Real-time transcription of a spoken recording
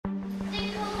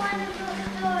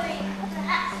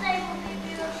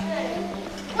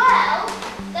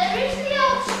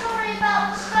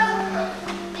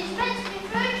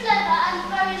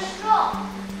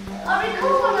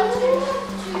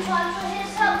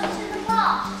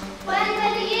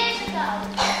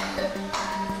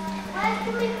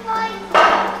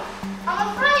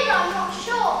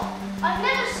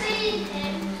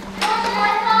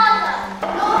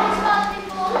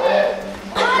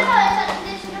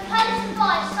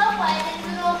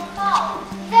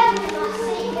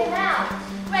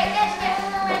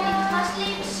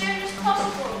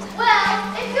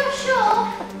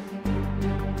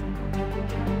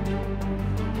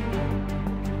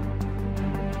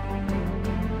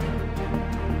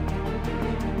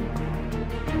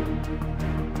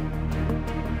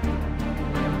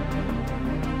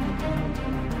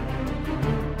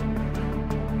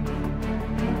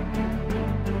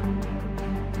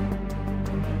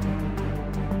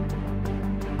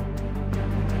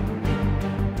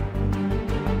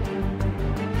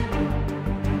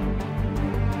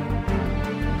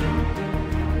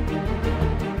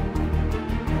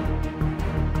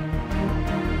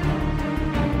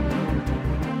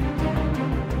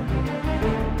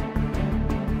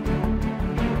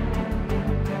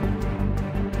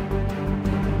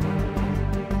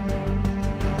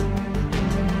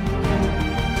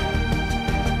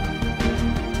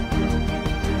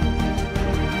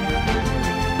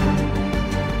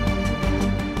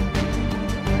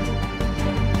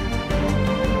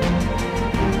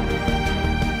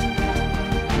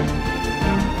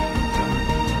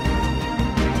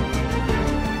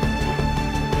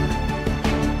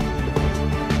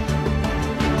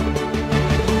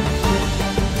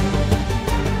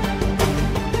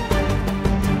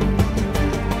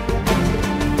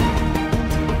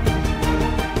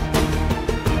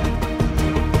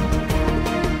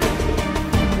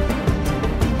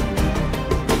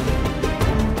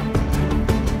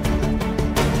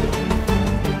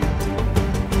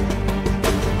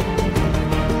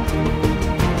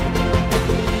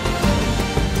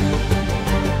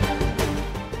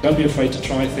Don't be afraid to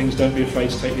try things, don't be afraid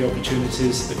to take the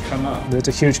opportunities that come up. There's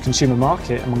a huge consumer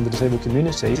market among the disabled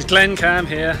community. It's Glenn Cam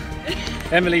here.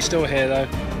 Emily's still here though.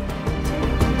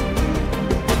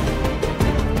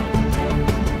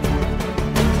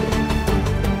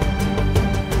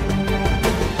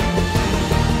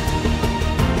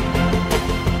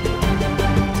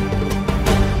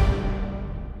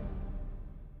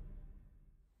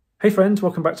 Hey friends,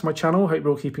 welcome back to my channel. Hope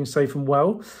you're all keeping safe and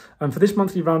well. For this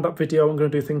monthly roundup video, I'm going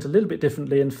to do things a little bit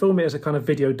differently and film it as a kind of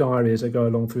video diary as I go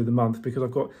along through the month, because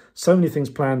I've got so many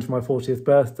things planned for my 40th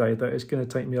birthday that it's going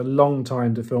to take me a long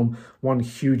time to film one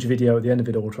huge video at the end of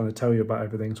it all, trying to tell you about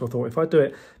everything. So I thought if I do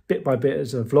it bit by bit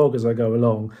as a vlog as I go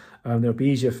along, it'll be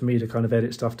easier for me to kind of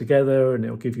edit stuff together, and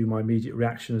it'll give you my immediate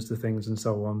reactions to things and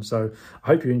so on. So I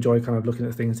hope you enjoy kind of looking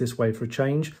at things this way for a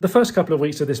change. The first couple of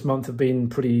weeks of this month have been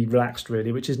pretty relaxed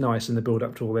really, which is nice in the build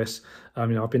up to all this.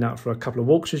 I've been out for a couple of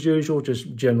walks as usual,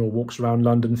 just general walks around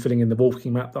London, filling in the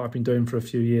walking map that I've been doing for a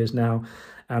few years now.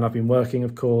 And I've been working,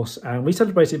 of course, and we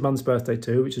celebrated Mum's birthday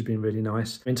too, which has been really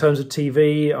nice. In terms of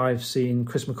TV, I've seen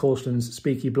Chris McCausland's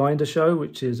Speaky blinder show,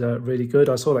 which is really good.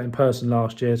 I saw that in person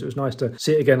last year, so it was nice to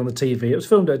see it again on the TV. It was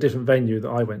filmed at a different venue that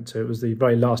I went to. It was the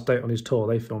very last date on his tour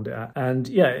they filmed it at. And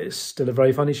yeah, it's still a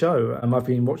very funny show. I've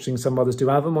been watching some Mothers Do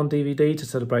Ave Em on DVD to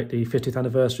celebrate the 50th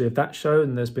anniversary of that show,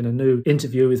 and there's been a new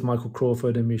interview with Michael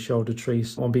Crawford and Michelle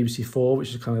Detrice on BBC4,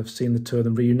 which has kind of seen the two of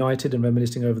them reunited and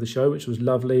reminiscing over the show, which was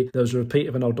lovely. There was a repeat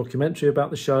of an old documentary about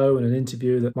the show and an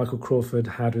interview that Michael Crawford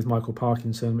had with Michael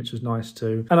Parkinson, which was nice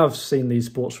too. And I've seen the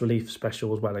Sports Relief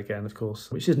special as well again, of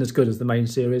course, which isn't as good as the main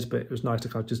series, but it was nice to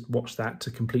kind of just watch that to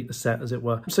complete the set, as it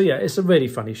were. So yeah, it's a really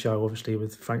funny show, obviously,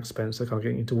 with Frank Spencer kind of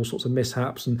getting into all sorts of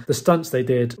mishaps, and the stunts they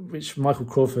did, which Michael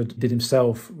Crawford did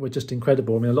himself, were just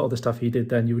incredible. I mean, a lot of the stuff he did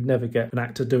then you would never get an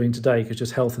actor doing today, because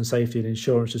just health and safety and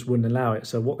insurance just wouldn't allow it.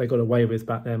 So what they got away with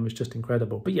back then was just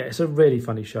incredible. But yeah, it's a really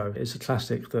funny show. It's a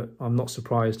classic that I'm not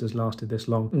surprised has lasted this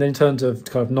long. And then in terms of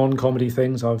kind of non-comedy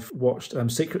things, I've watched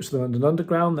Secrets of the London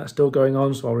Underground. That's still going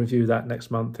on, so I'll review that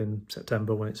next month in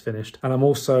September when it's finished. And I'm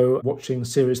also watching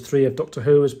series 3 of Doctor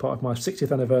Who as part of my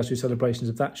 60th anniversary celebrations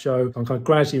of that show. I'm kind of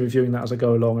gradually reviewing that as I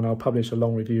go along, and I'll publish a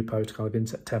long review post kind of in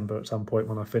September at some point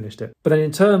when I've finished it. But then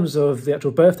in terms of the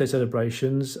actual birthday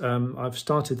celebrations, I've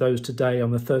started those today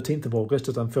on the 13th of August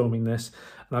as I'm filming this.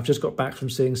 And I've just got back from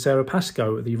seeing Sarah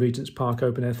Pascoe at the Regent's Park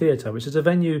Open Air Theatre, which is a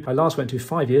venue I last went to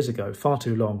 5 years ago, far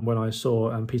too long, when I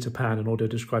saw Peter Pan, an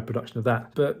audio-described production of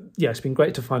that. But yeah, it's been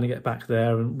great to finally get back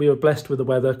there, and we were blessed with the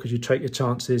weather, because you take your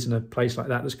chances in a place like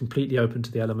that that's completely open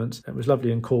to the elements. It was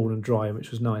lovely and cool and dry,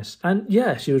 which was nice. And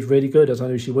yeah, she was really good, as I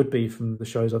knew she would be from the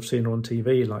shows I've seen her on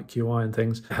TV, like QI and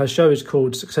things. Her show is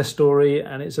called Success Story,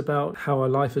 and it's about how her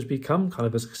life has become kind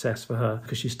of a success for her,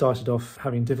 because she started off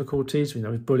having difficulties,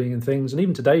 with bullying and things, and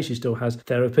even today she still has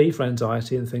therapy for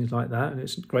anxiety and things like that, and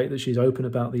it's great that she's open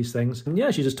about these things. And yeah,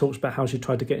 she just talks about how she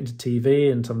tried to get into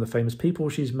TV and some of the famous people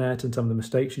she's met and some of the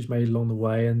mistakes she's made along the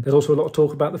way. And there's also a lot of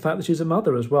talk about the fact that she's a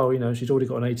mother as well. She's already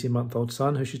got an 18-month-old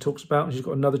son who she talks about, and she's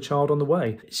got another child on the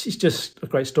way. She's just a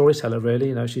great storyteller,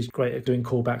 really. She's great at doing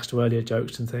callbacks to earlier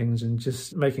jokes and things, and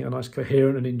just making a nice,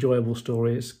 coherent and enjoyable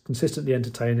story. It's consistently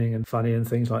entertaining and funny and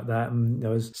things like that. And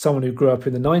as someone who grew up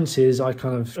in the 90s, I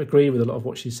kind of agree with a lot of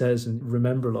what she says and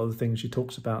remember a lot of the things she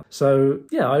talks about. So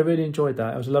yeah, I really enjoyed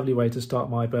that. It was a lovely way to start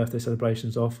my birthday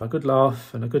celebrations off. A good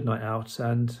laugh and a good night out,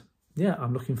 and yeah,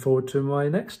 I'm looking forward to my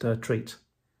next treat.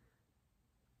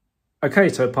 Okay,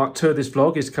 so part 2 of this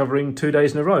vlog is covering 2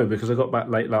 days in a row, because I got back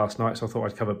late last night, so I thought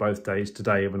I'd cover both days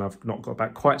today when I've not got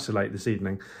back quite so late this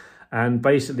evening. And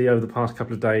basically over the past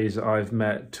couple of days, I've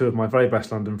met 2 of my very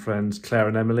best London friends, Claire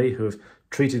and Emily, who have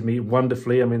treated me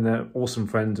wonderfully. I mean, they're awesome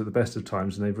friends at the best of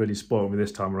times, and they've really spoiled me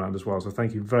this time around as well. So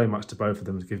thank you very much to both of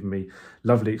them for giving me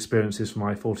lovely experiences for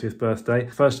my 40th birthday.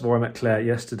 First of all, I met Claire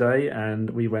yesterday,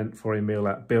 and we went for a meal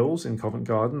at Bill's in Covent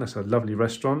Garden. That's a lovely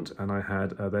restaurant, and I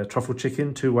had their truffle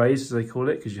chicken, 2 ways as they call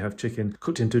it, because you have chicken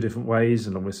cooked in 2 different ways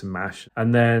along with some mash.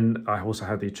 And then I also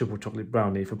had the triple chocolate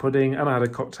brownie for pudding, and I had a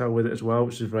cocktail with it as well,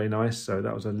 which was very nice. So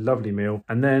that was a lovely meal.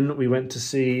 And then we went to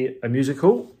see a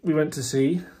musical. We went to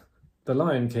see The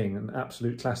Lion King, an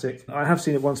absolute classic. I have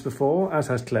seen it once before, as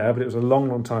has Claire, but it was a long,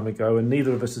 long time ago, and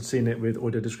neither of us had seen it with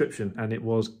audio description, and it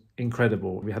was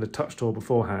incredible. We had a touch tour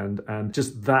beforehand, and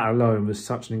just that alone was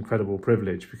such an incredible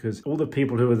privilege, because all the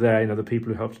people who were there, you know, the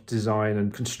people who helped design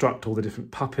and construct all the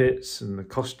different puppets and the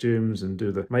costumes and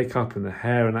do the makeup and the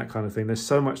hair and that kind of thing. There's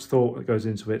so much thought that goes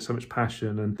into it, so much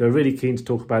passion, and they're really keen to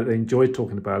talk about it. They enjoyed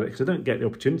talking about it because they don't get the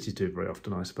opportunity to very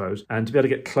often, I suppose. And to be able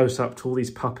to get close up to all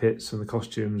these puppets and the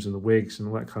costumes and the wigs and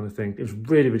all that kind of thing, it was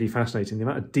really, really fascinating. The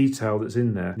amount of detail that's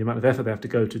in there, the amount of effort they have to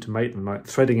go to make them, like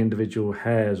threading individual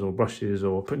hairs or brushes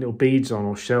or putting little beads on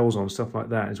or shells on, stuff like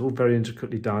that. It's all very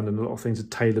intricately done, and a lot of things are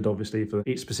tailored obviously for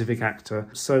each specific actor.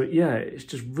 So yeah, it's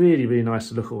just really, really nice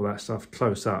to look at all that stuff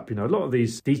close up. You know, a lot of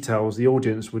these details the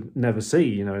audience would never see,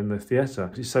 you know, in the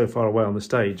theatre. It's so far away on the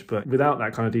stage, but without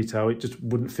that kind of detail, it just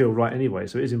wouldn't feel right anyway.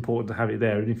 So it is important to have it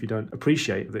there, even if you don't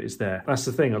appreciate that it's there. That's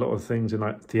the thing, a lot of things in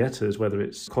like theatres, whether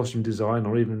it's costume design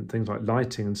or even things like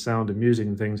lighting and sound and music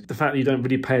and things, the fact that you don't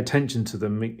really pay attention to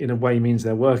them in a way means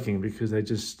they're working, because they're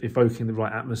just evoking the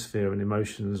right atmosphere and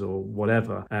emotions or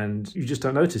whatever, and you just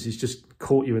don't notice. It's just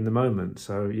caught you in the moment.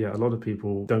 So yeah, a lot of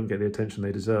people don't get the attention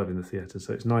they deserve in the theatre,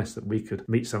 so it's nice that we could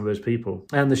meet some of those people.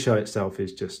 And the show itself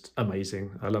is just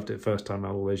amazing. I loved it first time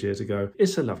out all those years ago.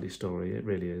 It's a lovely story, it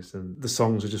really is, and the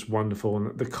songs are just wonderful,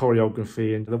 and the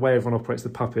choreography and the way everyone operates the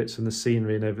puppets and the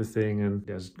scenery and everything, and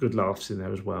there's good laughs in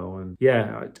there as well. And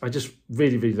yeah, I just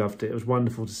really, really loved it. It was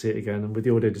wonderful to see it again, and with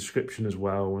the audio description as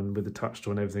well, and with the touch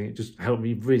tour and everything, it just helped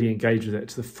me really engage with it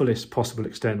to the fullest possible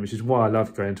extent, which is why I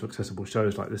love going to accessible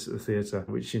shows like this at the theatre,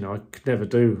 which, you know, I could never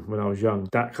do when I was young.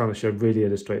 That kind of show really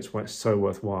illustrates why it's so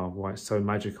worthwhile, why it's so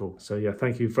magical. So yeah,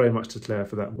 thank you very much to Claire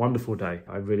for that wonderful day.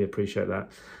 I really appreciate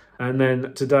that. And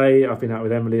then today I've been out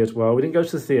with Emily as well. We didn't go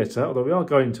to the theatre, although we are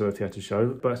going to a theatre show.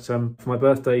 But for my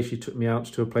birthday, she took me out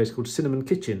to a place called Cinnamon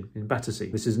Kitchen in Battersea.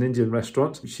 This is an Indian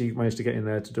restaurant. She managed to get in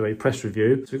there to do a press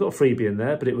review. So we got a freebie in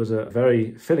there, but it was a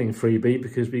very filling freebie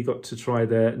because we got to try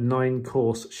their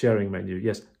 9-course sharing menu.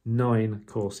 Yes, 9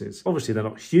 courses. Obviously, they're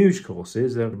not huge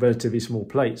courses. They're relatively small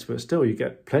plates, but still you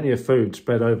get plenty of food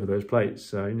spread over those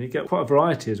plates. And you get quite a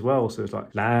variety as well. So it's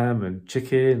like lamb and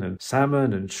chicken and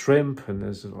salmon and shrimp, and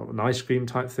there's an ice cream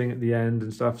type thing at the end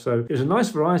and stuff. So it was a nice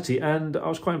variety, and I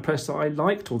was quite impressed that I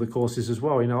liked all the courses as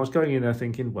well. You know, I was going in there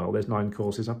thinking, well, there's 9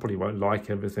 courses. I probably won't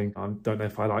like everything. I don't know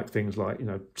if I like things like, you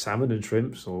know, salmon and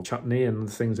shrimps or chutney and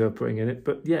the things they were putting in it.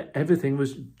 But yeah, everything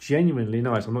was genuinely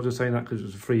nice. I'm not just saying that because it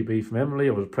was a freebie from Emily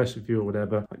or a press review or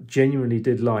whatever. I genuinely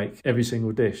did like every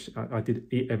single dish. I did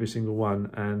eat every single one,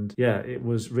 and yeah, it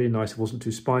was really nice. It wasn't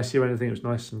too spicy or anything. It was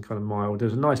nice and kind of mild. There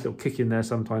was a nice little kick in there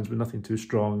sometimes, but nothing too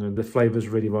strong, and the flavours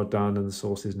really well done, and the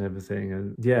sauces and everything,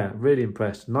 and yeah, really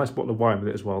impressed. Nice bottle of wine with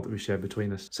it as well that we shared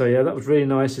between us. So yeah, that was really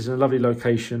nice. It's in a lovely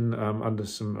location under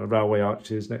some railway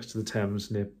arches next to the Thames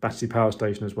near Battersea Power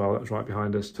Station as well. That was right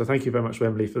behind us. So thank you very much to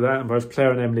Emily for that, and both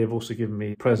Claire and Emily have also given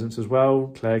me presents as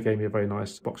well. Claire gave me a very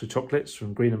nice box of chocolates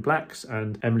from Green and Black,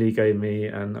 and Emily gave me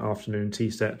an afternoon tea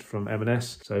set from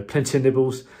M&S, so plenty of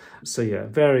nibbles. So yeah,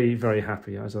 very, very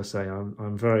happy. As I say,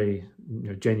 I'm very, you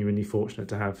know, genuinely fortunate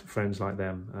to have friends like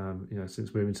them. You know,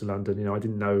 since moving to London, you know, I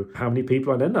didn't know how many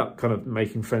people I'd end up kind of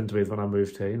making friends with when I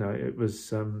moved here. You know, it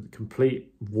was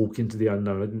complete walk into the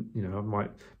unknown. I didn't, you know, I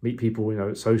might meet people, you know,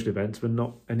 at social events, but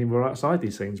not anywhere outside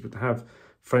these things. But to have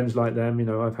friends like them, you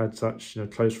know, I've had such, you know,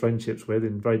 close friendships with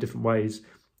in very different ways.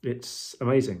 It's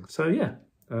amazing. So yeah.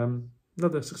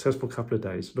 Another successful couple of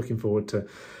days. Looking forward to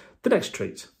the next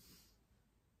treat.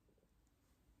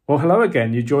 Well, hello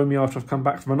again. You join me after I've come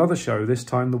back from another show, this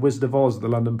time The Wizard of Oz at the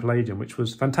London Palladium, which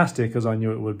was fantastic, as I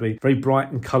knew it would be. Very bright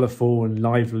and colourful and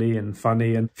lively and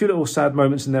funny, and a few little sad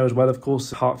moments in there as well, of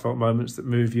course, heartfelt moments that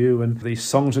move you, and the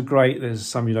songs are great. There's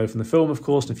some you know from the film, of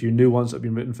course, and a few new ones that have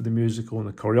been written for the musical, and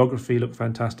the choreography looked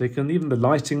fantastic, and even the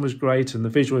lighting was great, and the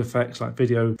visual effects like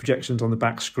video projections on the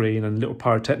back screen and little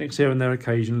pyrotechnics here and there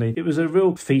occasionally. It was a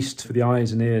real feast for the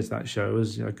eyes and ears, that show,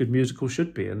 as you know, a good musical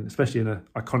should be, and especially in an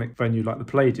iconic venue like the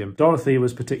Palladium. Dorothy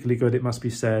was particularly good, it must be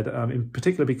said, in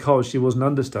particular because she was an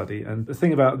understudy. And the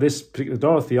thing about this particular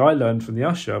Dorothy I learned from the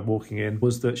usher walking in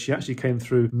was that she actually came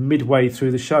through midway through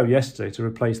the show yesterday to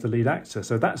replace the lead actor.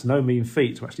 So that's no mean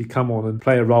feat, to actually come on and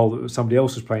play a role that somebody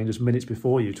else was playing just minutes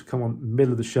before you, to come on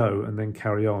middle of the show and then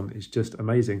carry on. It's just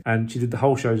amazing. And she did the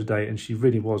whole show today, and she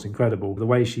really was incredible. The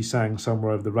way she sang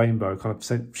Somewhere Over the Rainbow kind of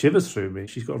sent shivers through me.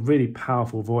 She's got a really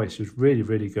powerful voice. She was really,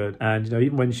 really good. And you know,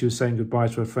 even when she was saying goodbye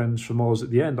to her friends from Oz at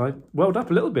the the end, I welled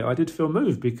up a little bit. I did feel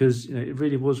moved because, you know, it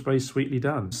really was very sweetly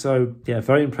done. So yeah,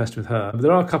 very impressed with her.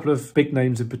 There are a couple of big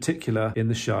names in particular in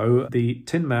the show. The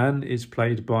Tin Man is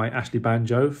played by Ashley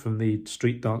Banjo from the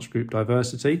street dance group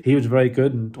Diversity. He was very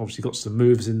good and obviously got some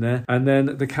moves in there. And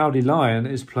then the Cowardly Lion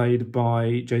is played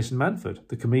by Jason Manford,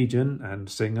 the comedian and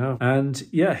singer. And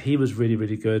yeah, he was really,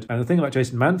 really good. And the thing about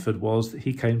Jason Manford was that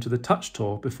he came to the Touch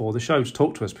tour before the show to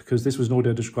talk to us, because this was an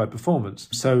audio described performance.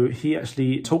 So he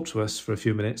actually talked to us for a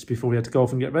few minutes before we had to go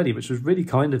off and get ready, which was really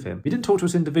kind of him. He didn't talk to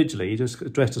us individually, he just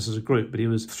addressed us as a group, but he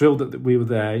was thrilled that we were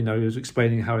there. You know, he was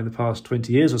explaining how in the past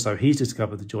 20 years or so he's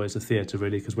discovered the joys of theatre,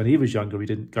 really, because when he was younger he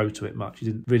didn't go to it much. He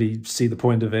didn't really see the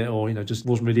point of it, or, you know, just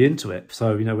wasn't really into it.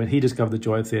 So, you know, when he discovered the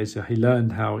joy of theatre, he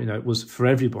learned how, you know, it was for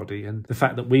everybody. And the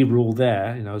fact that we were all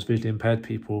there, you know, as visually impaired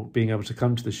people, being able to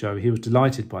come to the show, he was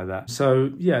delighted by that.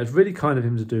 So yeah, it's really kind of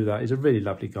him to do that. He's a really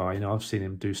lovely guy. You know, I've seen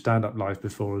him do stand-up live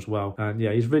before as well. And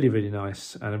yeah, he's really, really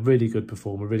nice and a really good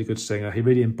performer, really good singer. He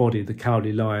really embodied the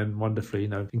Cowardly Lion wonderfully, you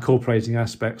know, incorporating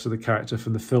aspects of the character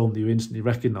from the film that you instantly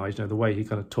recognise, you know, the way he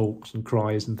kind of talks and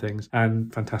cries and things.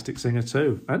 And fantastic singer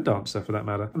too, and dancer for that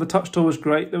matter. And the Touch tour was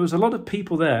great. There was a lot of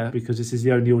people there because this is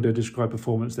the only audio described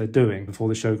performance they're doing before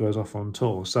the show goes off on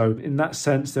tour. So in that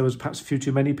sense, there was perhaps a few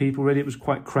too many people, really. It was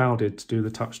quite crowded to do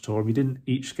the Touch tour. We didn't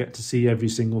each get to see every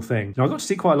single thing. Now, I got to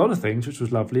see quite a lot of things, which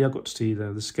was lovely. I got to see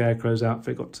the Scarecrow's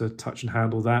outfit, got to touch and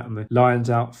handle that, and the Lion's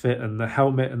outfit, and the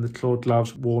helmet and the clawed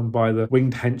gloves worn by the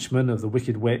winged henchman of the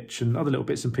Wicked Witch, and other little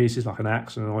bits and pieces like an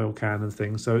axe and an oil can and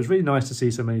things. So it was really nice to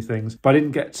see so many things. But I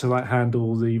didn't get to like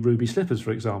handle the ruby slippers,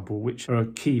 for example, which are a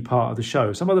key part of the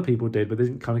show. Some other people did, but they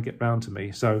didn't kind of get round to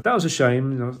me. So that was a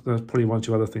shame. You know, there's probably one or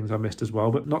two other things I missed as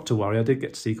well, but not to worry. I did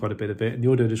get to see quite a bit of it, and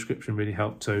the audio description really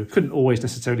helped too. Couldn't always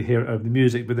necessarily hear it over the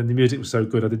music, but then the music was so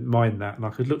good I didn't mind that, and I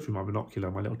could look through my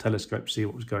binocular, my little telescope, to see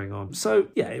what was going on. So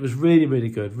yeah, it was really, really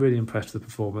good. Really impressed with the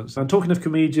performance. And talking of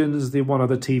comedians, the one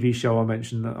other TV show I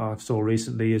mentioned that I saw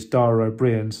recently is Dara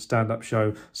O'Brien's stand-up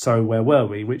show So Where Were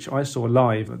We, which I saw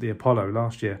live at the Apollo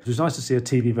last year. It was nice to see a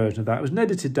TV version of that. It was an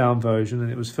edited down version,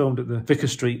 and it was filmed at the Vicar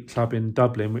Street Club in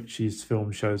Dublin, which he's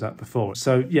filmed shows at before.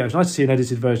 So yeah, it was nice to see an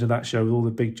edited version of that show with all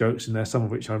the big jokes in there, some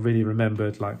of which I really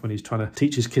remembered, like when he's trying to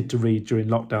teach his kid to read during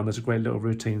lockdown. There's a great little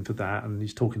routine for that, and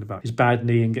he's talking about his bad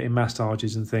knee and getting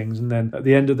massages and things. And then at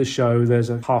the end of the show, there's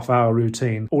a half-hour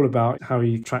routine all about how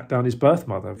he tracked down his birth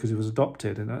mother because he was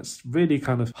adopted, and that's really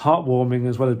kind of heartwarming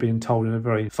as well as being told in a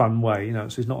very fun way. You know,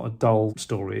 so it's not a dull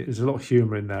story. There's a lot of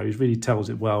humour in there. He really tells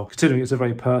it well, considering it's a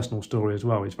very personal story as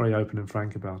well. He's very open and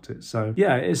frank about it. So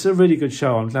yeah, it's a really good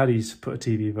show. I'm glad he's put a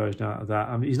TV version out of that.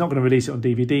 I mean, he's not going to release it on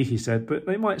DVD, he said, but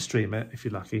they might stream it if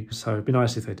you're lucky. So it'd be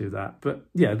nice if they do that. But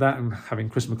yeah, that and having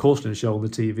Chris McCausland show on the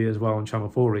TV as well on Channel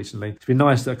 4 recently. It's been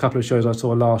nice that a couple of shows I saw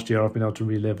last year I've been able to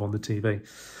relive on the TV.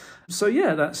 So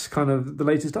yeah, that's kind of the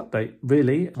latest update,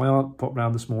 really. My aunt popped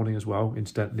round this morning as well,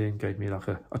 incidentally, and gave me like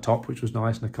a top, which was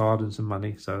nice, and a card and some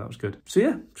money, so that was good. So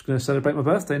yeah, just going to celebrate my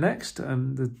birthday next,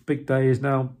 and the big day is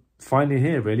now finally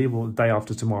here, really. Well, the day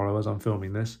after tomorrow as I'm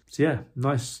filming this. So yeah,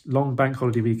 nice long bank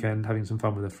holiday weekend, having some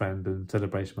fun with a friend and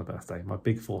celebrating my birthday, my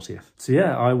big 40th. So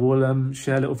yeah, I will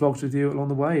share little vlogs with you along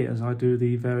the way as I do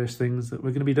the various things that we're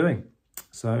going to be doing.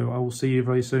 So I will see you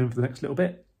very soon for the next little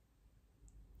bit.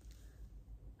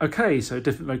 Okay, so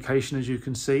different location, as you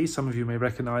can see. Some of you may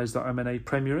recognise that I'm in a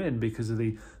Premier Inn because of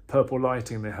the purple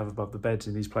lighting they have above the beds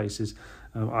in these places.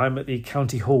 I'm at the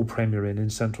County Hall Premier Inn in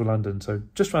central London, so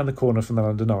just around the corner from the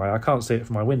London Eye. I can't see it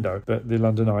from my window, but the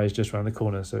London Eye is just around the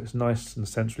corner, so it's nice and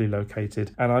centrally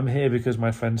located. And I'm here because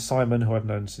my friend Simon, who I've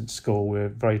known since school, we're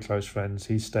very close friends,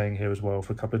 he's staying here as well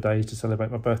for a couple of days to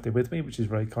celebrate my birthday with me, which is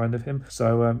very kind of him.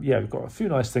 So yeah, we've got a few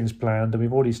nice things planned, and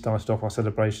we've already started off our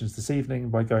celebrations this evening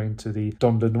by going to the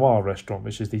Don Le Noir restaurant,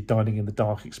 which is the dining in the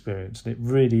dark experience, and it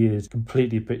really is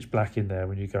completely pitch black in there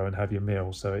when you go and have your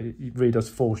meal, so it really does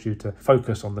force you to focus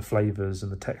on the flavours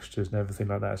and the textures and everything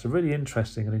like that. It's a really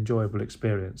interesting and enjoyable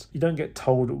experience. You don't get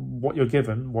told what you're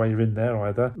given while you're in there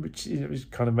either, which, you know, which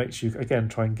kind of makes you again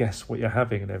try and guess what you're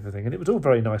having and everything. And it was all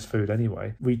very nice food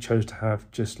anyway. We chose to have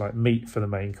just like meat for the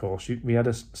main course. We had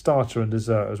a starter and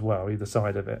dessert as well, either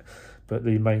side of it, but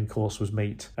the main course was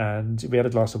meat, and we had a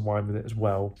glass of wine with it as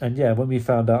well. And yeah, when we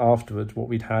found out afterwards what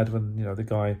we'd had, when, you know, the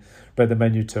guy read the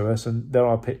menu to us, and there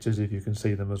are pictures if you can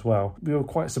see them as well, we were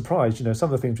quite surprised. You know,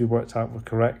 some of the things we worked out were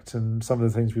correct, and some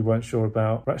of the things we weren't sure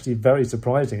about were actually very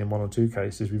surprising in one or two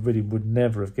cases. We really would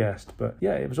never have guessed. But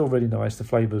yeah, it was all really nice. The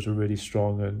flavours were really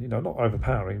strong and, you know, not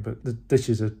overpowering, but the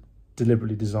dishes are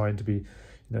deliberately designed to be,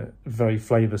 you very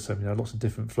flavoursome, lots of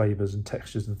different flavours and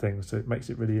textures and things, so it makes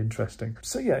it really interesting.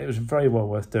 So yeah, it was very well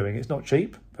worth doing. It's not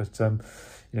cheap, but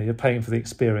you're paying for the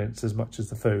experience as much as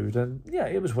the food, and yeah,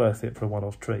 it was worth it for a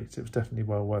one-off treat. It was definitely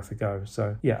well worth a go.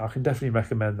 So yeah, I can definitely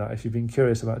recommend that. If you've been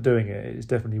curious about doing it, it's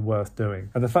definitely worth doing.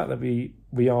 And the fact that we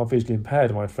are visually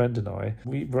impaired, my friend and I,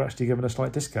 we were actually given a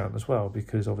slight discount as well,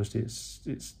 because obviously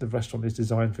it's the restaurant is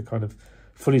designed for kind of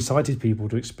fully sighted people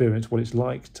to experience what it's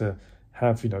like to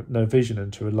have no vision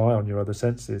and to rely on your other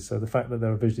senses. So the fact that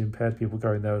there are visually impaired people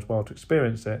going there as well to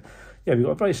experience it, yeah, we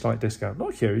got a very slight discount.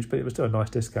 Not huge, but it was still a nice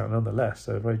discount nonetheless,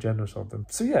 so very generous of them.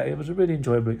 So yeah, it was a really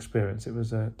enjoyable experience. It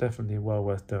was definitely well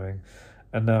worth doing.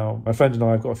 And now my friend and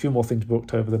I have got a few more things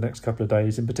booked over the next couple of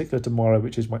days, in particular tomorrow,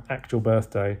 which is my actual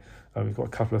birthday. We've got a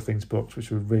couple of things booked,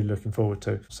 which we're really looking forward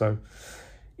to. So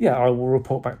yeah, I will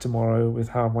report back tomorrow with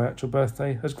how my actual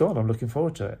birthday has gone. I'm looking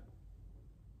forward to it.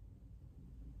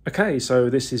 Okay, so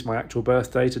this is my actual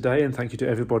birthday today, and thank you to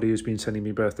everybody who's been sending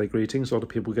me birthday greetings. A lot of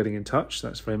people getting in touch,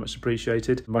 that's very much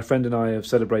appreciated. My friend and I have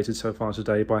celebrated so far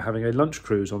today by having a lunch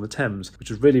cruise on the Thames,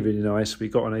 which was really, really nice. We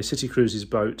got on a City Cruises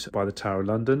boat by the Tower of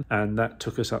London, and that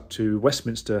took us up to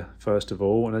Westminster first of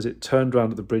all, and as it turned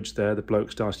round at the bridge there, the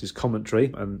bloke started his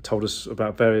commentary and told us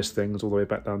about various things all the way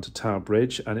back down to Tower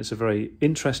Bridge, and it's a very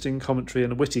interesting commentary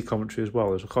and a witty commentary as well.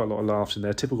 There's quite a lot of laughs in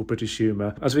there, typical British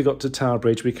humour. As we got to Tower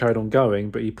Bridge, we carried on going,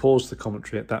 but he paused the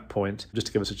commentary at that point just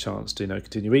to give us a chance to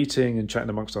continue eating and chatting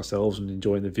amongst ourselves and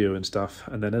enjoying the view and stuff.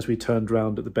 And then as we turned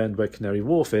round at the bend where Canary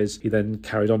Wharf is, he then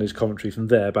carried on his commentary from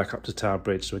there back up to Tower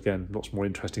Bridge. So again, lots more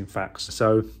interesting facts.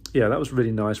 So yeah, that was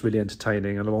really nice, really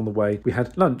entertaining. And along the way we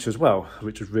had lunch as well,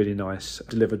 which was really nice,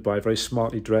 delivered by very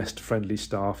smartly dressed, friendly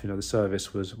staff. The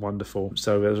service was wonderful.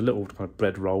 So there was a little kind of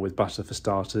bread roll with butter for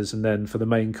starters, and then for the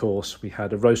main course we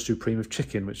had a roast supreme of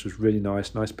chicken, which was really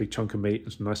nice big chunk of meat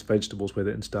and some nice vegetables with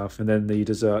it and stuff. And then the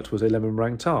dessert was a lemon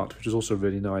meringue tart, which was also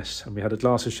really nice, and we had a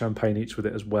glass of champagne each with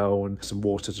it as well, and some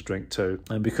water to drink too.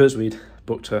 And because we'd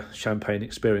booked a champagne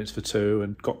experience for two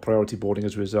and got priority boarding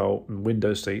as a result and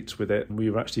window seats with it, and we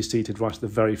were actually seated right at the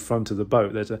very front of the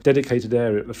boat. There's a dedicated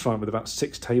area at the front with about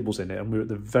 6 tables in it, and we were at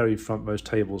the very frontmost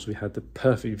tables. We had the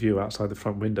perfect view outside the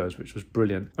front windows, which was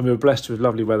brilliant, and we were blessed with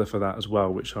lovely weather for that as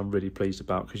well, which I'm really pleased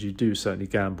about, because you do certainly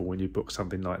gamble when you book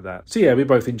something like that. So yeah, we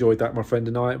both enjoyed that, my friend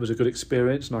and I. It was a good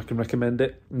experience and I can recommend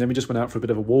it. And then we just went out for a bit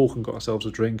of a walk and got ourselves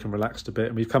a drink and relaxed a bit,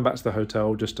 and we've come back to the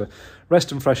hotel just to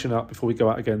rest and freshen up before we go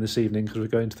out again this evening, because we're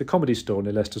going to the Comedy Store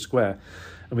near Leicester Square.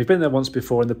 And we've been there once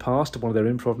before in the past, at one of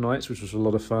their improv nights, which was a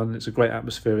lot of fun. It's a great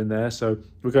atmosphere in there. So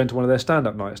we're going to one of their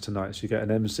stand-up nights tonight. So you get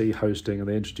an MC hosting and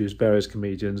they introduce various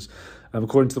comedians.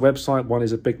 According to the website, one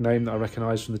is a big name that I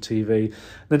recognise from the TV. And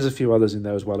then there's a few others in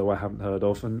there as well who I haven't heard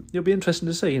of. And it'll be interesting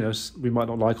to see. We might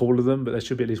not like all of them, but there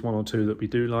should be at least one or two that we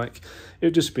do like. It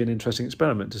would just be an interesting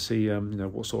experiment to see,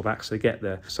 what sort of acts they get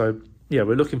there. So yeah,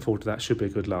 we're looking forward to that. Should be a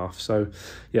good laugh. So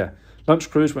yeah.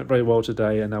 Lunch cruise went very well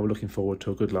today, and now we're looking forward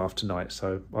to a good laugh tonight,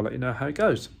 so I'll let you know how it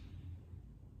goes.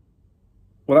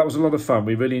 Well, that was a lot of fun.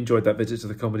 We really enjoyed that visit to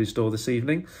the Comedy Store this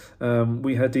evening.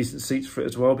 We had decent seats for it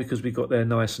as well, because we got there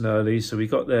nice and early. So we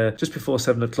got there just before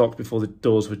 7 o'clock, before the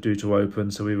doors were due to open.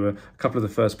 So we were a couple of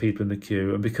the first people in the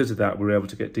queue. And because of that, we were able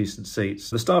to get decent seats.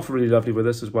 The staff were really lovely with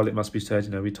us as well, it must be said.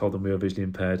 We told them we were visually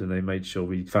impaired and they made sure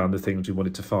we found the things we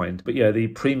wanted to find. But yeah, the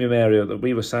premium area that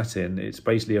we were sat in, it's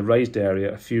basically a raised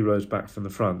area a few rows back from the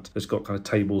front. It's got kind of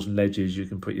tables and ledges you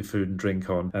can put your food and drink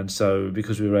on. And so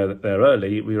because we were there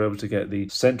early, we were able to get the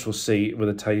central seat with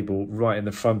a table right in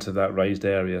the front of that raised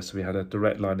area, so we had a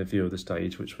direct line of view of the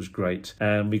stage, which was great.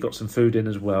 And we got some food in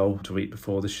as well to eat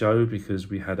before the show, because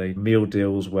we had a meal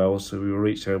deal as well, so we were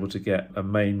each able to get a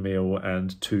main meal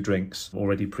and 2 drinks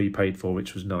already prepaid for,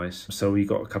 which was nice. So we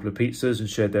got a couple of pizzas and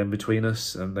shared them between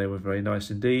us, and they were very nice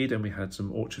indeed. And we had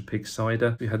some Orchard Pig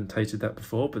cider. We hadn't tasted that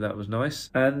before, but that was nice.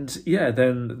 And yeah,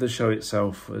 then the show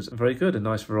itself was very good, a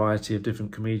nice variety of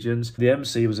different comedians. The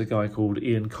MC was a guy called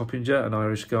Ian Coppinger, an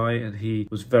Irish guy, and he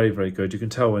was very, very good. You can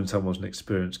tell when someone's an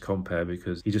experienced compere,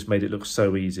 because he just made it look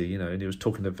so easy, and he was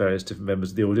talking to various different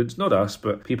members of the audience, not us,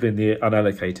 but people in the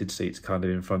unallocated seats kind of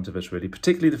in front of us, really,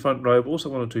 particularly the front row, but also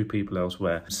 1 or 2 people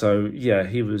elsewhere. So yeah,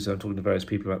 he was talking to various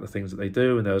people about the things that they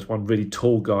do, and there was one really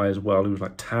tall guy as well who was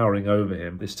like towering over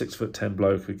him, this 6'10"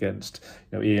 bloke against,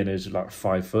 Ian is like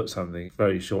 5 foot something,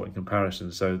 very short in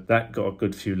comparison. So that got a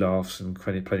good few laughs and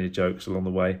plenty of jokes along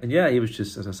the way. And yeah, he was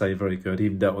just, as I say, very good. He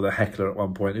even dealt with a heckler at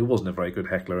one point who wasn't a very good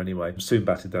heckler anyway, soon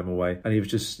batted them away, and he was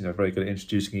just, you know, very good at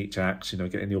introducing each act, you know,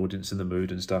 getting the audience in the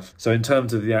mood and stuff. So in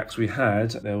terms of the acts we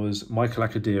had, there was Michael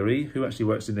Akadiri, who actually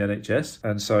works in the NHS,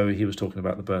 and so he was talking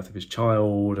about the birth of his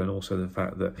child and also the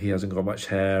fact that he hasn't got much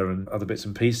hair and other bits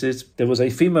and pieces. There was a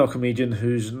female comedian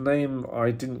whose name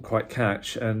I didn't quite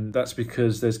catch, and that's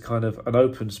because there's kind of an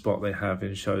open spot they have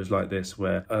in shows like this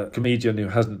where a comedian who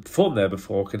hasn't performed there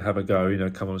before can have a go, you know,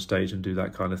 come on stage and do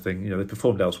that kind of thing. You know, they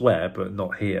performed elsewhere but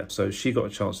not here, so she got a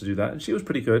chance to do that and she was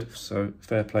pretty good, so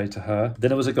fair play to her. Then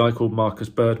there was a guy called Marcus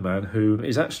Birdman who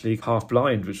is actually half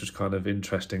blind, which was kind of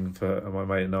interesting for my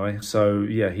mate and I. So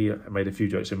yeah, he made a few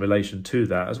jokes in relation to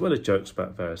that, as well as jokes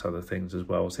about various other things as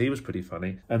well, so he was pretty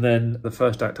funny. And then the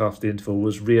first act after the interval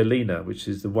was Ria Lina, which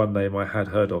is the one name I had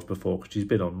heard of before because she's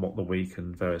been on Mock the Week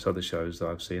and various other shows that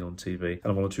I've seen on TV,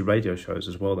 and one or two radio shows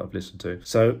as well that I've listened to.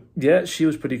 So yeah, she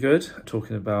was pretty good,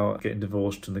 talking about getting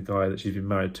divorced from the guy that she's been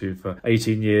married to for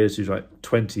 18 years, who's like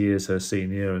 20 years her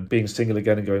senior, and being single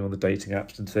again and going on the dating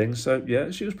apps and things. So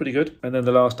yeah, she was pretty good. And then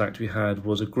the last act we had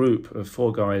was a group of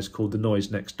 4 guys called The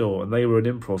Noise Next Door, and they were an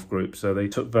improv group, so they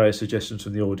took various suggestions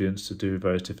from the audience to do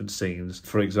various different scenes.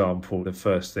 For example, the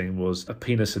first thing was a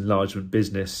penis enlargement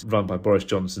business run by Boris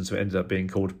Johnson, so it ended up being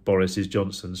called Boris is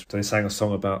Johnson's. So they sang a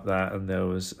song about that, and there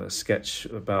was a sketch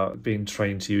about being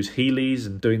trained to use Heelys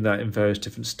and doing that in various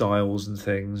different styles and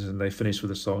things, and they finished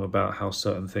with a song about how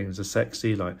certain things are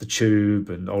sexy, like the tube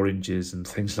and oranges and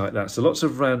things like that. So lots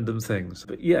of random things.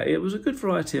 But yeah, it was a good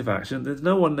variety of action. There's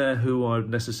no one there who I would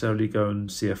necessarily go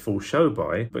and see a full show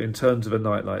by, but in terms of a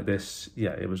night like this,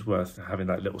 yeah, it was worth having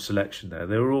that little selection there.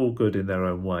 They were all good in their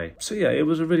own way. So yeah, it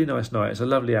was a really nice night. It's a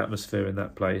lovely atmosphere in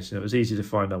that place, and it was easy to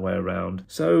find our way around.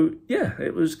 So yeah,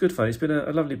 it was good fun. It's been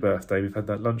a lovely birthday. We've had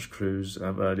that lunch cruise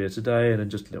earlier today, and then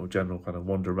just a little general kind of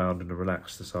wander around and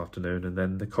relax this afternoon, and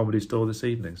then the Comedy Store this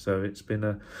evening. So it's been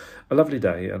a lovely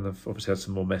day, and I've obviously had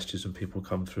some more messages and people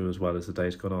come through as well as the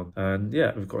day's gone on. And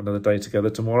yeah, we've got another day together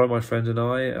tomorrow, my friend and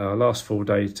I, our last full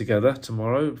day together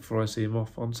tomorrow before I see him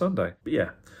off on Sunday. But yeah,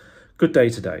 good day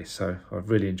today, so I've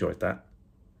really enjoyed that.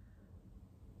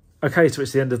 Okay, so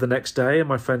it's the end of the next day, and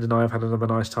my friend and I have had another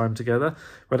nice time together.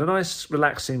 We had a nice,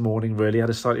 relaxing morning, really.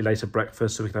 Had a slightly later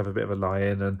breakfast so we could have a bit of a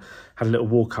lie-in, and had a little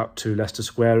walk up to Leicester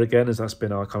Square again, as that's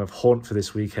been our kind of haunt for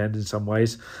this weekend in some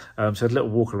ways. So had a little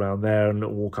walk around there and a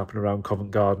little walk up and around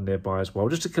Covent Garden nearby as well,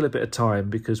 just to kill a bit of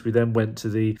time, because we then went to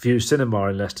the View Cinema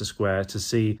in Leicester Square to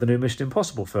see the new Mission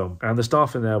Impossible film. And the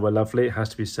staff in there were lovely, it has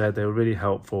to be said. They were really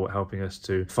helpful, helping us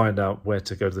to find out where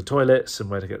to go to the toilets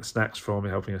and where to get the snacks from,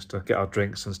 helping us to get our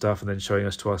drinks and stuff, and then showing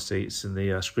us to our seats in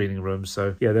the screening room.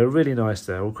 So yeah, they were really nice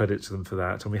there, all credit to them for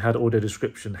that. And we had audio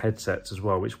description headsets as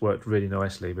well, which worked really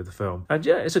nicely with the film. And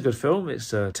yeah, it's a good film.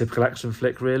 It's a typical action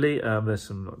flick, really. There's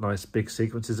some nice big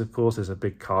sequences, of course. There's a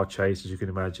big car chase, as you can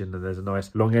imagine, and there's a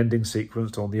nice long ending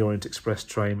sequence on the Orient Express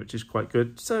train, which is quite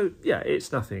good. So yeah,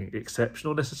 it's nothing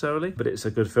exceptional necessarily, but it's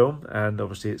a good film. And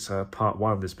obviously it's part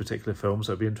 1 of this particular film,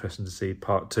 so it'll be interesting to see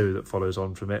part 2 that follows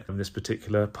on from it in this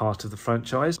particular part of the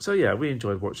franchise. So yeah, we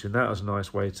enjoyed watching that. It was a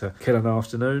nice way to kill an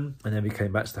afternoon, and then we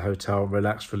came back to the hotel and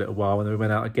relaxed for a little while, and then we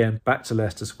went out again back to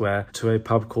Leicester Square to a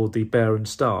pub called the Bear and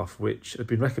Staff, which had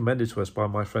been recommended to us by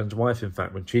my friend's wife, in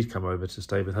fact, when she'd come over to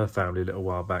stay with her family a little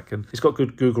while back. And it's got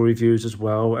good Google reviews as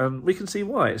well, and we can see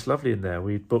why. It's lovely in there.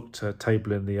 We booked a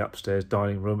table in the upstairs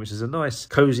dining room, which is a nice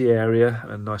cozy area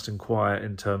and nice and quiet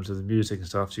in terms of the music and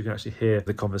stuff, so you can actually hear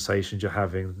the conversations you're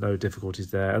having, no difficulties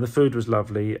there. And the food was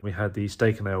lovely. We had the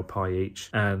steak and ale pie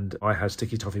each, and I had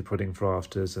sticky toffee pudding for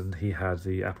afters, and he had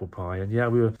the apple pie. And yeah,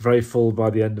 we were very full by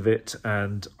the end of it.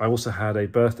 And I also had a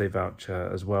birthday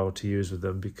voucher as well to use with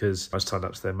them, because I was signed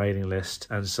up to their mailing list,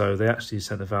 and so they actually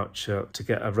sent a voucher to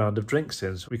get a round of drinks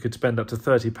in. So we could spend up to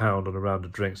 £30 on a round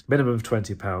of drinks, minimum of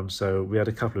 £20. So we had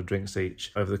a couple of drinks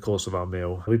each over the course of our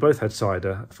meal. We both had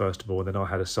cider first of all, and then I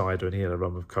had a cider and he had a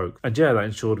rum of Coke, and yeah, that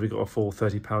ensured we got a full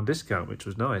 £30 discount, which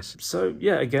was nice. So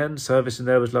yeah, again, service in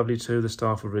there was lovely too. The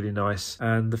staff were really nice,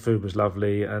 and the food was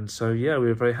lovely, and so yeah, we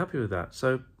were very happy with that.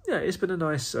 So yeah, it's been a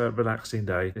nice, relaxing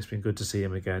day. It's been good to see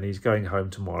him again. He's going home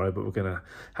tomorrow, but we're going to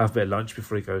have a bit of lunch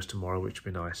before he goes tomorrow, which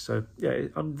will be nice. So yeah,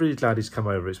 I'm really glad he's come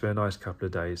over. It's been a nice couple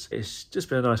of days. It's just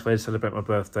been a nice way to celebrate my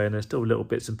birthday, and there's still little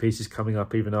bits and pieces coming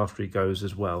up even after he goes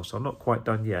as well. So I'm not quite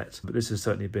done yet, but this has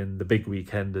certainly been the big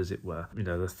weekend, as it were. You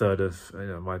know, the third of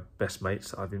my best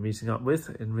mates that I've been meeting up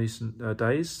with in recent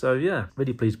days. So yeah,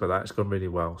 really pleased by that. It's gone really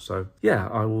well. So yeah,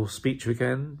 I will speak to you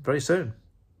again very soon.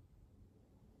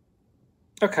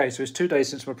 Okay, so it's 2 days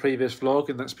since my previous vlog,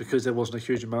 and that's because there wasn't a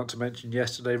huge amount to mention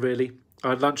yesterday, really. I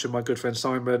had lunch with my good friend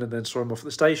Simon, and then saw him off at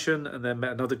the station, and then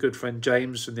met another good friend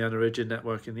James from the Unorigin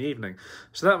Network in the evening.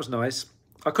 So that was nice.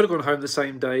 I could have gone home the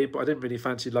same day, but I didn't really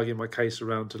fancy lugging my case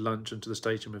around to lunch and to the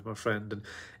station with my friend. And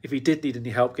if he did need any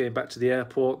help getting back to the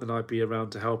airport, then I'd be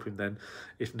around to help him then,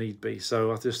 if need be.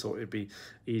 So I just thought it'd be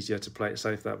easier to play it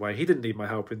safe that way. He didn't need my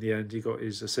help in the end. He got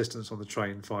his assistance on the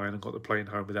train fine and got the plane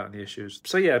home without any issues.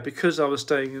 So yeah, because I was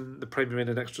staying in the Premier Inn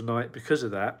an extra night, because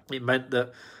of that, it meant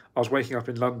that I was waking up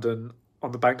in London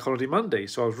on the bank holiday Monday,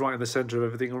 so I was right in the centre of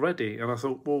everything already, and I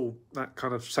thought, well, that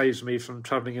kind of saves me from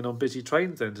travelling in on busy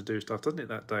trains then to do stuff, doesn't it,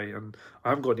 that day? And I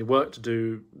haven't got any work to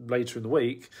do later in the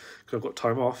week because I've got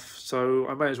time off, so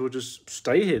I may as well just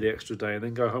stay here the extra day and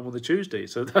then go home on the Tuesday.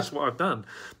 So that's what I've done.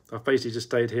 I've basically just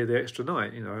stayed here the extra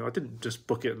night. You know, I didn't just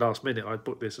book it last minute. I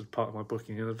booked this as part of my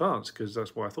booking in advance because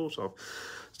that's what I thought of.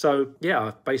 So yeah,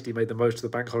 I've basically made the most of the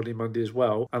bank holiday Monday as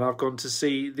well, and I've gone to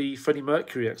see the Freddie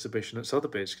Mercury exhibition at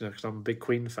Sotheby's, you know, because I'm a big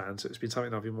Queen fan, so it's been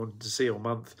something I've been wanting to see all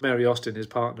month. Mary Austin, his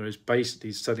partner, is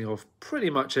basically selling off pretty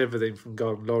much everything from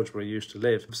Garden Lodge where he used to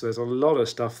live. So there's a lot of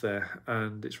stuff there,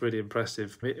 and it's really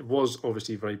impressive. It was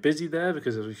obviously very busy there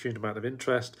because there was a huge amount of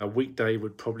interest. A weekday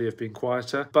would probably have been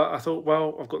quieter, but I thought,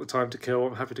 well, I've got the time to kill,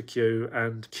 I'm happy to queue,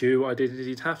 and queue I did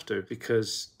indeed have to,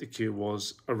 because the queue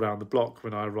was around the block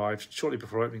when I arrived shortly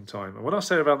before opening time. And when I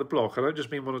say around the block, I don't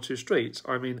just mean one or two streets,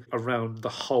 I mean around the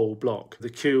whole block. The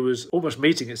queue was almost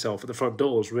meeting itself at the front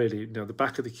doors, really. You know, the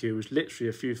back of the queue was literally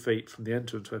a few feet from the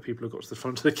entrance where people had got to the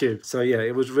front of the queue. So yeah,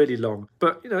 it was really long.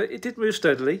 But, you know, it did move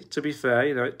steadily, to be fair.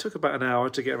 You know, it took about an hour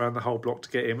to get around the whole block to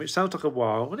get in, which sounds like a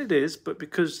while, and it is, but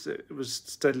because it was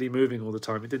steadily moving all the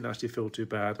time, it didn't actually feel too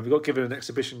bad. And we got given an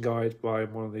exhibition guide by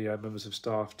one of the members of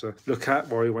staff to look at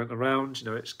while we went around. You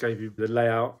know, it gave you the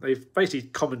layout. They've basically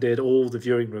commandeered all the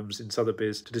viewing rooms in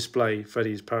Sotheby's to display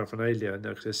Freddie's paraphernalia, you know,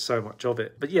 because there's so much of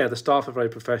it. But yeah, the staff are very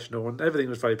professional and everything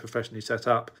was very professionally set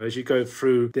up. As you go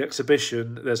through the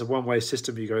exhibition, there's a one-way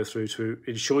system you go through to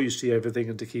ensure you see everything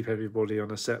and to keep everybody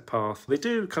on a set path. They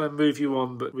do kind of move you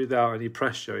on, but without any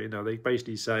pressure. You know, they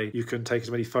basically say you can take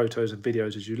as many photos and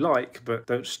videos as you like, but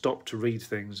don't stop to read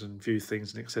things and view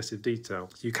things in excessive detail.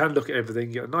 You can look at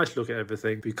everything, get a nice look at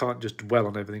everything, but you can't just dwell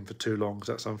on everything for too long because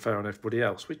that's unfair on everybody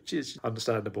else, which is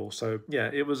understandable. So yeah,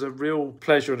 it was a real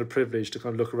pleasure and a privilege to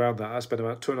kind of look around that. I spent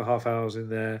about 2.5 hours in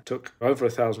there, took over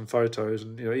 1,000 photos,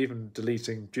 and, you know, even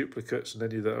deleting duplicates and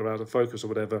any that are out of focus or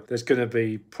whatever, there's going to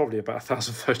be probably about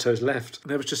 1,000 photos left. And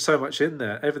there was just so much in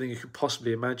there, everything you could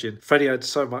possibly imagine. Freddie had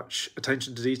so much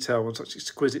attention to detail and such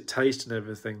exquisite taste and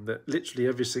everything that literally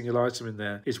every single item in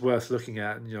there is worth looking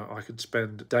at. And, you know, I could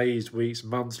spend days, weeks,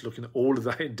 months looking at all of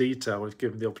that in detail if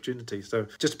given the opportunity. So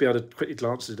just to be able to quickly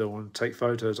glance at it all and take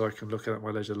photos I can look at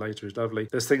my leisure later is lovely.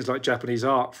 There's things like Japanese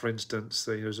art, for instance.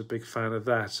 So, he was a big fan of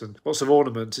that, and lots of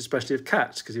ornaments, especially of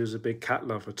cats, because he was a big cat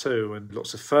lover too, and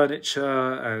lots of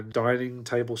furniture and dining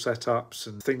table setups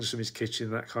and things from his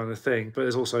kitchen, that kind of thing. But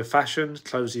there's also fashion,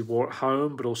 clothes he wore at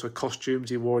home, but also costumes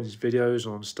he wore in his videos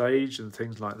or on stage and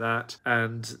things like that.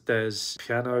 And there's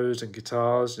pianos and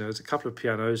guitars. You know, there's a couple of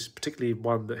pianos, particularly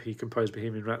one that he composed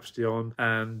Bohemian Rhapsody on,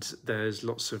 and there's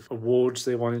lots of awards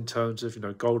they won in terms of, you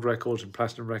know, gold records and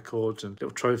platinum records and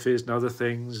little trophies and other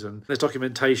things. And there's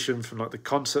documentation from like the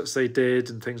concerts they did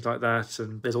and things like that.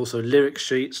 And there's also lyric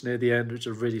sheets near the end, which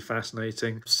are really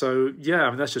fascinating. So yeah, I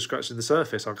mean, that's just scratching the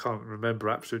surface. I can't remember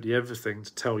absolutely everything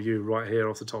to tell you right here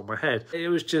off the top of my head. It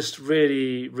was just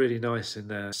really, really nice in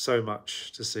there. So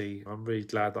much to see. I'm really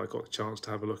glad that I got the chance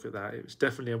to have a look at that. It was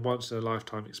definitely a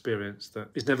once-in-a-lifetime experience that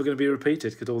is never going to be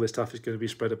repeated, because all this stuff is going to be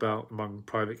spread about among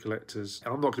private collectors.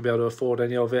 I'm not going to be able to afford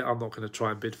any of it. I'm not going to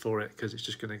try and bid for it because it's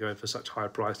just going to go for such high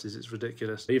prices. It's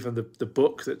ridiculous. Even the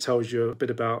book that tells you a bit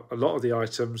about a lot of the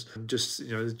items and just,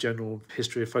 you know, the general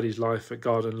history of Freddie's life at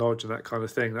Garden Lodge and that kind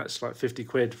of thing, that's like 50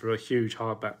 quid for a huge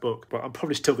hardback book. But I'm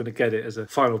probably still going to get it as a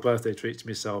final birthday treat to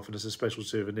myself and as a special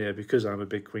souvenir because I'm a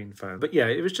big Queen fan. But yeah,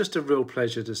 it was just a real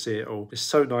pleasure to see it all. It's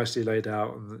so nicely laid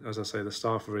out, and as I say, the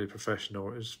staff are really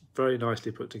professional. It was very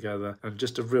nicely put together and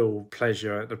just a real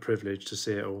pleasure and a privilege to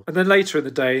see it all. And then later in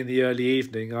the day, in the early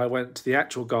evening, I went to the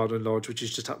actual Garden Lodge, which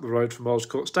is just up the road from Earls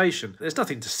Court Station. There's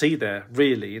nothing to see there,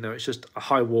 really. You know, it's just a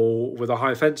high wall with a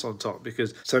high fence on top,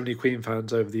 because so many Queen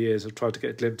fans over the years have tried to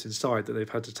get a glimpse inside that they've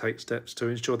had to take steps to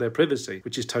ensure their privacy,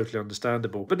 which is totally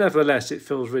understandable. But nevertheless, it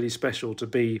feels really special to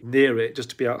be near it, just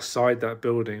to be outside that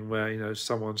building where, you know,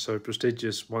 someone so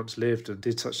prestigious once lived and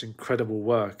did such incredible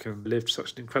work and lived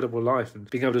such an incredible life. And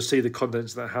being able to see the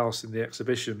contents of that house in the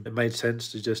exhibition, it made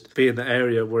sense to just be in the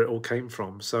area where it all came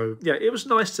from. So yeah, it was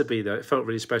nice to be there. It felt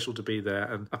really special to be there,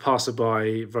 and a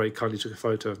passerby very kindly took a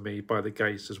photo of me by the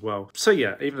gates as well. So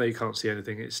yeah, even though you can't see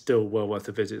anything, it's still well worth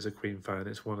a visit as a Queen fan.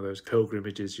 It's one of those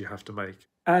pilgrimages you have to make.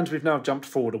 And we've now jumped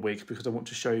forward a week because I want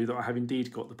to show you that I have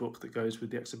indeed got the book that goes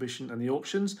with the exhibition and the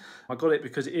auctions. I got it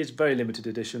because it is very limited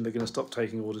edition. They're going to stop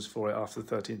taking orders for it after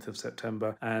the 13th of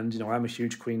September. And, you know, I'm a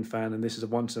huge Queen fan, and this is a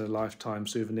once-in-a-lifetime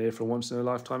souvenir for a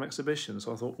once-in-a-lifetime exhibition.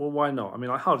 So I thought, well, why not? I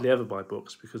mean, I hardly ever buy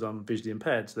books because I'm visually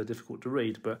impaired, so they're difficult to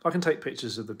read. But I can take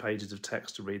pictures of the pages of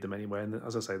text to read them anyway. And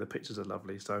as I say, the pictures are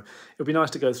lovely. So it would be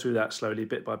nice to go through that slowly,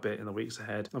 bit by bit, in the weeks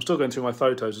ahead. I'm still going through my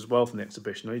photos as well from the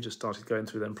exhibition. I only just started going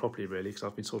through them properly, really, because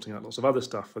I've been sorting out lots of other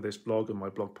stuff for this blog and my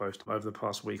blog post over the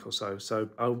past week or so. So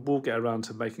I will get around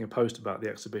to making a post about the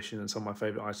exhibition and some of my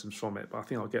favourite items from it. But I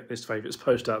think I'll get this favourites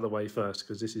post out of the way first,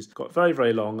 because this has got very,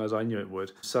 very long, as I knew it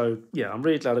would. So yeah, I'm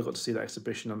really glad I got to see that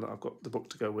exhibition and that I've got the book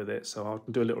to go with it. So I'll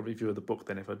do a little review of the book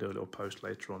then if I do a little post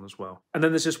later on as well. And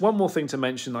then there's just one more thing to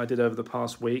mention I did over the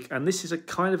past week. And this is a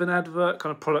kind of an advert,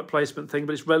 kind of product placement thing,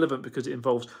 but it's relevant because it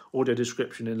involves audio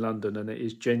description in London and it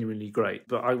is genuinely great.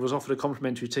 But I was offered a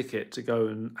complimentary ticket to go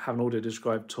and have an audio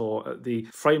described tour at the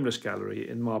Frameless gallery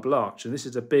in Marble Arch, and this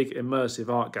is a big immersive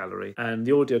art gallery, and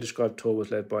the audio described tour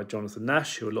was led by Jonathan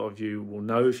Nash, who a lot of you will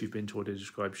know if you've been to audio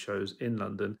described shows in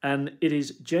London, and it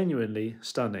is genuinely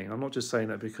stunning. I'm not just saying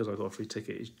that because I got a free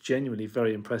ticket. It's genuinely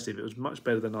very impressive. It was much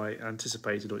better than I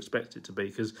anticipated or expected it to be,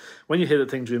 because when you hear that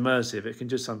things are immersive, it can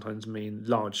just sometimes mean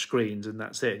large screens and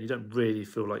that's it. You don't really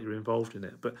feel like you're involved in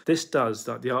it, but this does,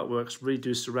 that the artworks really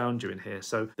do surround you in here.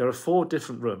 So there are 4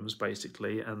 different rooms basically,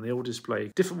 and they all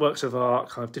display different works of art,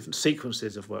 kind of different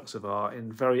sequences of works of art in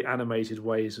very animated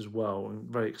ways as well, in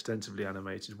very extensively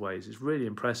animated ways. It's really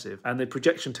impressive, and the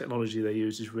projection technology they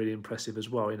use is really impressive as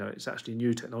well. You know, it's actually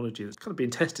new technology that's kind of being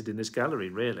tested in this gallery,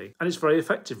 really, and it's very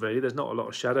effective, really. There's not a lot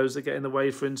of shadows that get in the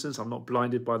way, for instance. I'm not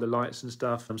blinded by the lights and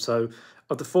stuff. And so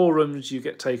of the 4 rooms you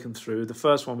get taken through, the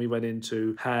first one we went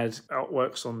into had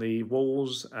artworks on the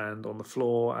walls and on the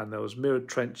floor, and there was mirrored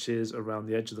trenches around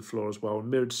the edge of the floor as well, and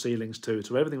mirrored ceilings too,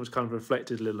 so everything was kind of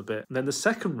reflected a little bit. And then the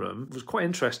second room was quite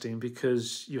interesting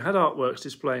because you had artworks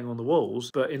displaying on the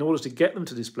walls, but in order to get them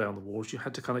to display on the walls, you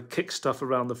had to kind of kick stuff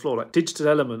around the floor, like digital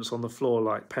elements on the floor,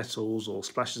 like petals or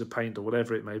splashes of paint or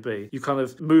whatever it may be. You kind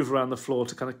of move around the floor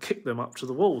to kind of kick them up to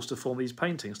the walls to form these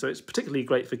paintings. So it's particularly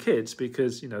great for kids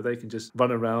because, you know, they can just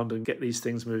run around and get these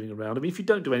things moving around. I mean, if you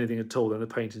don't do anything at all, then the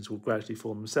paintings will gradually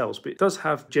form themselves, but it does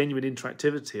have genuine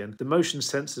interactivity, and the motion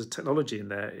sensors technology in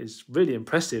there is really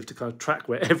impressive to kind of track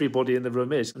where everybody in the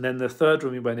room is. And then the third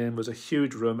room we went in was a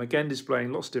huge room, again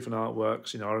displaying lots of different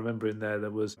artworks. You know, I remember in there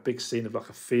was a big scene of like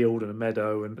a field and a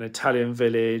meadow and an Italian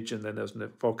village, and then there was a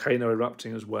volcano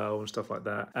erupting as well and stuff like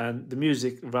that. And the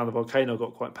music around the volcano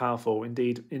got quite powerful.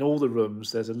 Indeed, in all the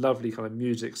rooms there's a lovely kind of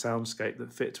music soundscape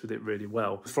that fits with it really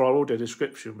well. For our audio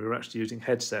description, we were actually using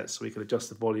headsets so we could adjust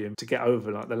the volume to get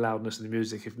over like the loudness of the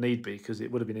music if need be, because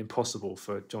it would have been impossible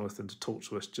for Jonathan to talk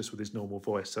to us just with his normal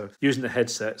voice. So using the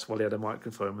headsets while he had a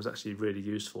microphone was actually really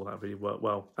useful. That really worked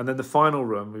well. And then the final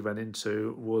room we went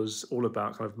into was all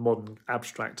about kind of modern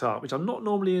abstract art, which I'm not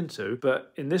normally into,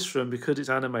 but in this room, because it's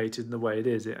animated in the way it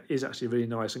is actually really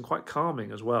nice and quite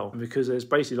calming as well. And because there's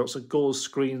basically lots of gauze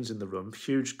screens in the room,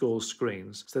 huge gauze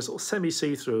screens, so they're sort of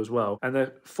semi-see-through as well, and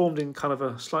they're formed in kind of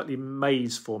a slightly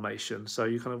maze formation, so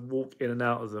you kind of walk in and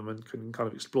out of them and can kind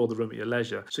of explore the room at your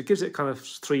leisure. So it gives it kind of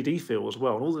 3D feel as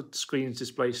well, and all the screens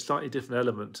display slightly different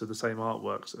elements to the same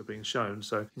artworks that are being shown,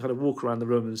 so you kind of walk around the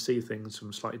room and see things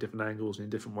from slightly different angles and in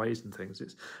different ways and things.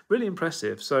 It's really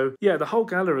impressive. So yeah, the whole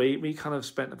gallery, we kind of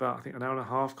spent about, I think, an hour and a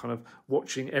half kind of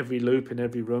watching every loop in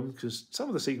every room, because some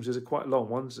of the sequences are quite long,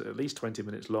 one's at least 20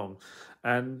 minutes long.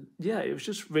 And yeah, it was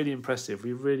just really impressive.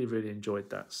 We really, really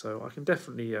enjoyed that. So I can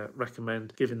definitely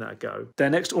recommend giving that a go. Their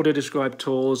next audio described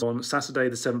tours on Saturday,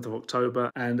 the 7th of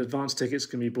October, and advance tickets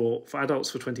can be bought for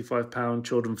adults for £25,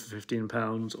 children for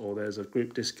 £15, or there's a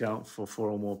group discount for 4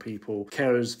 or more people.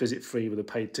 Carers visit free with a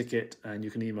paid ticket, and you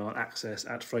can email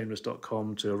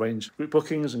access@frameless.com to arrange group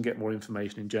bookings and get more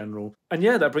information in general. And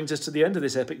yeah, that brings us to the end of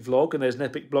this epic vlog, and there's an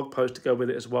epic blog post to go with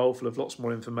it as well, full of lots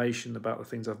more information about the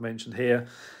things I've mentioned here.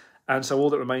 And so all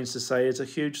that remains to say is a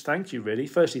huge thank you, really.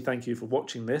 Firstly, thank you for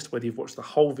watching this, whether you've watched the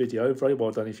whole video, very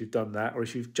well done if you've done that, or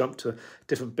if you've jumped to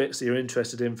different bits that you're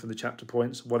interested in from the chapter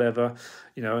points, whatever,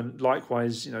 you know. And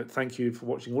likewise, you know, thank you for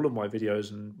watching all of my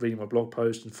videos and reading my blog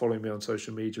posts and following me on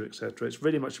social media, etc. It's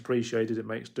really much appreciated. It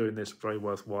makes doing this very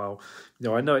worthwhile. You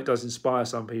know, I know it does inspire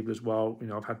some people as well. You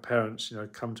know, I've had parents, you know,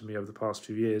 come to me over the past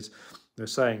few years,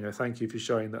 saying, thank you for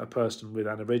showing that a person with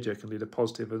anorexia can lead a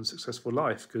positive and successful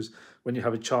life. Because when you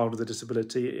have a child with a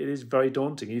disability, it is very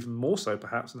daunting, even more so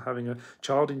perhaps than having a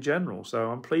child in general. So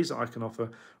I'm pleased that I can offer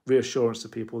reassurance to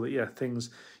people that things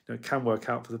can work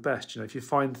out for the best. If you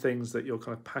find things that you're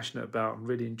kind of passionate about and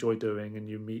really enjoy doing, and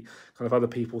you meet kind of other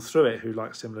people through it who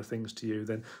like similar things to you,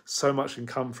 then so much can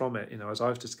come from it. As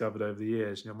I've discovered over the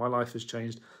years, my life has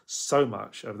changed so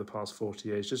much over the past 40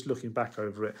 years. Just looking back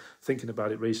over it, thinking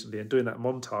about it recently, and doing that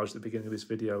montage at the beginning of this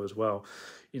video as well,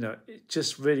 it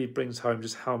just really brings home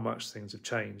just how much things have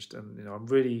changed. And I'm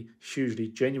really hugely,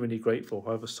 genuinely grateful,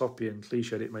 however soppy and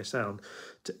cliched it may sound,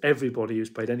 to everybody who's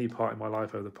played any part in my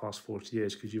life over the past 40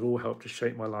 years, because you've all helped to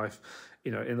shape my life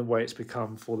in the way it's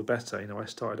become for the better. I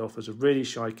started off as a really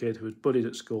shy kid who was bullied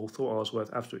at school, thought I was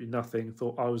worth absolutely nothing,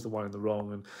 thought I was the one in the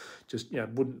wrong, and just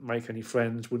wouldn't make any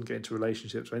friends, wouldn't get into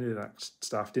relationships or any of that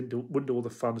stuff, wouldn't do all the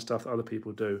fun stuff that other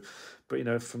people do.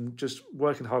 But from just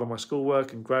working hard on my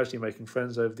schoolwork and gradually making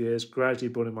friends over the years, gradually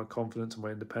building my confidence and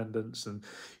my independence, and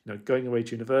going away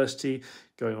to university,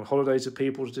 going on holidays with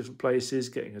people to different places,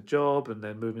 getting a job, and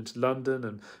then moving to London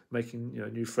and making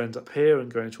new friends up here,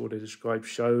 and going to all the described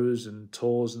shows and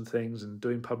tours and things, and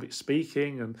doing public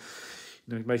speaking, and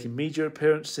making media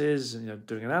appearances, and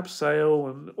doing an abseil,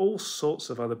 and all sorts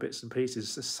of other bits and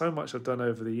pieces. There's so much I've done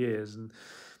over the years, and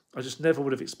I just never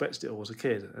would have expected it all as a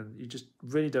kid. And you just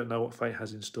really don't know what fate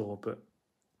has in store. But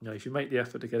if you make the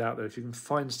effort to get out there, if you can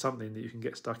find something that you can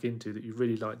get stuck into that you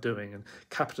really like doing, and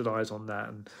capitalize on that,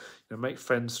 and make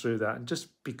friends through that, and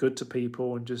just be good to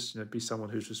people, and just be someone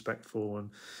who's respectful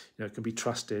and can be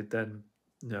trusted, then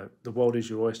the world is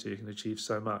your oyster. You can achieve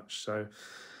so much. So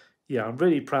I'm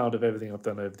really proud of everything I've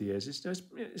done over the years.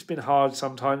 It's been hard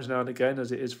sometimes now and again,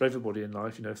 as it is for everybody in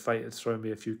life. Fate has thrown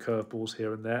me a few curveballs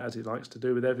here and there, as it likes to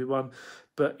do with everyone.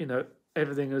 But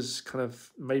everything has kind of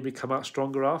made me come out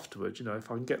stronger afterwards. If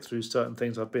I can get through certain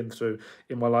things I've been through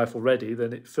in my life already,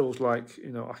 then it feels like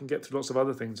I can get through lots of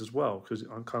other things as well, because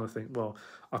I'm kind of think, well,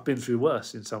 I've been through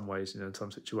worse in some ways, in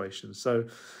some situations. So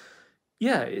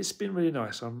it's been really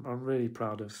nice. I'm really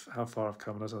proud of how far I've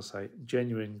come. And as I say,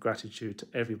 genuine gratitude to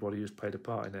everybody who's played a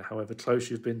part in it, however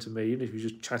close you've been to me, even if you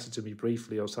just chatted to me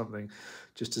briefly or something,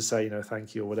 just to say,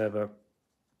 thank you or whatever.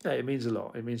 It means a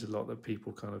lot. It means a lot that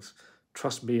people kind of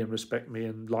trust me and respect me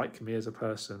and like me as a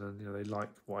person, and they like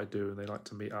what I do, and they like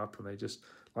to meet up, and they just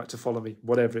like to follow me,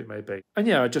 whatever it may be. And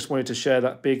I just wanted to share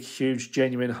that big, huge,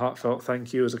 genuine, heartfelt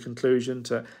thank you as a conclusion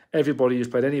to everybody who's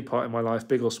played any part in my life,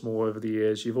 big or small, over the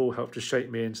years. You've all helped to shape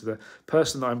me into the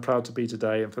person that I'm proud to be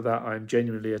today, and for that I'm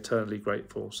genuinely, eternally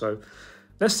grateful. So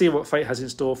let's see what fate has in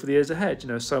store for the years ahead.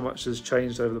 So much has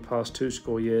changed over the past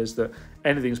 20 years that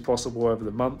anything's possible over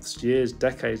the months, years,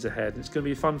 decades ahead. It's going to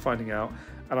be fun finding out,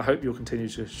 and I hope you'll continue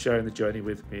to share the journey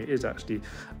with me. It is actually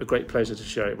a great pleasure to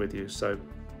share it with you. So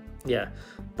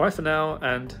bye for now,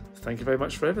 and thank you very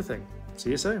much for everything.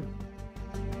 See you soon.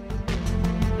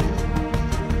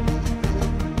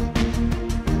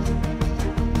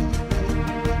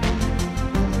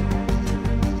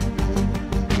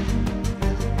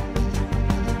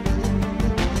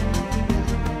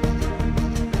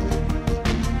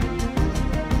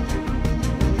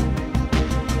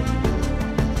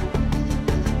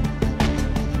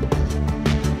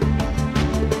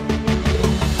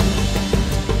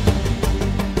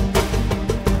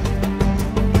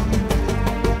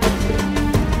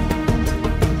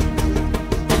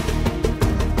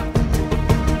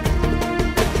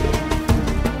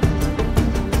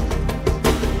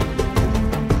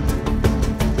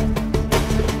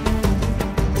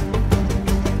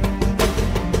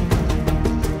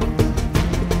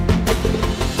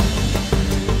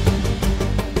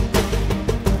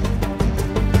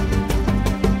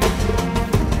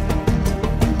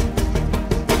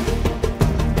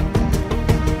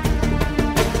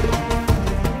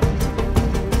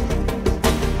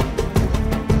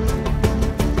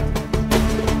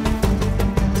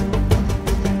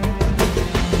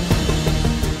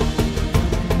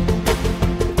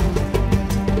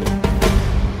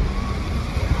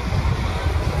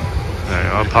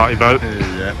 Party boat.